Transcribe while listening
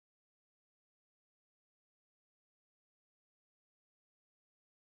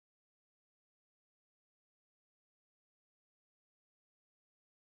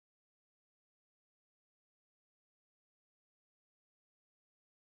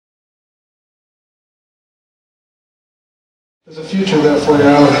There's a future there for you,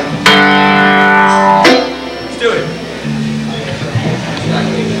 Alan. Let's do it.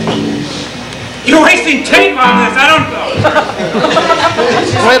 You're wasting tape on this. I don't know.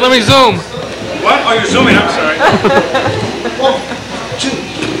 Wait, let me zoom. What? Oh, you're zooming. I'm sorry. 1,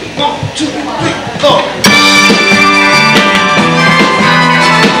 2, 3, go.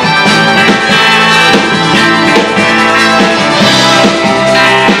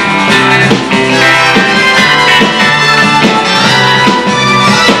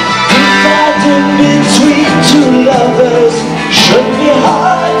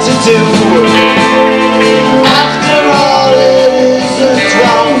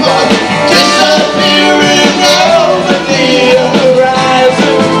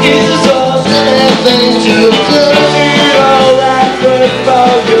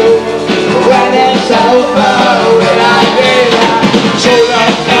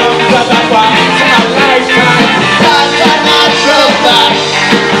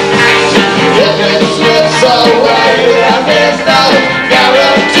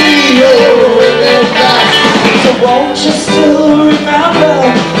 Won't you still remember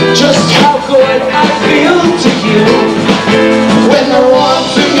just how good I feel to you when the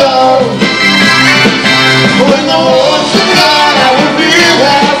warmth is gone? When the warmth is gone, I will be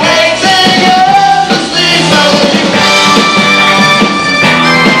there waiting endlessly for you.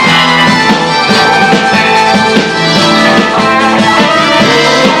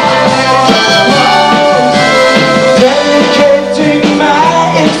 Dedicating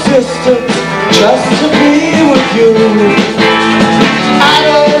my existence just to be with you. I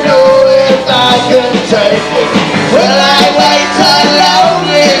don't know if I can take it. Will I wait a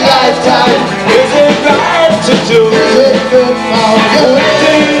lonely lifetime? Is it right to do? Is it good for you?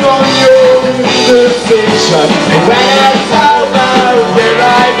 Waiting on your decision. When it's over, will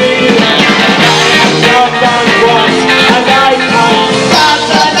I be someone once a lifetime? That's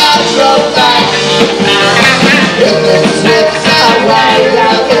a natural fact. If it slips away,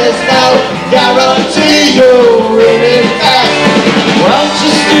 there is no guarantee you're in it back. Won't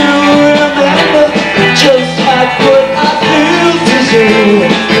you still remember just how good I feel to you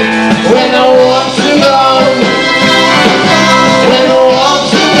when the warmth is gone? When the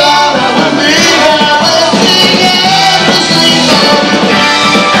warmth is gone, I will be there listening endlessly for you.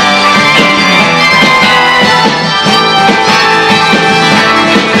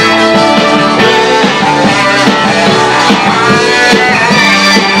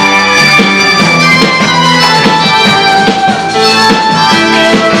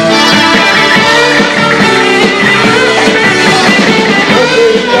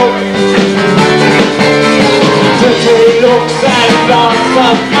 Looks and lots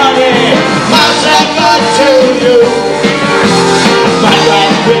of money must have got to you. But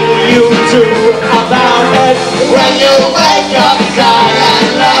what will you do about it when you wake up sad and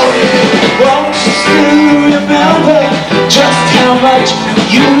lonely? Won't you still remember just how much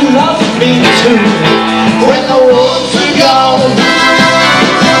you love me too when the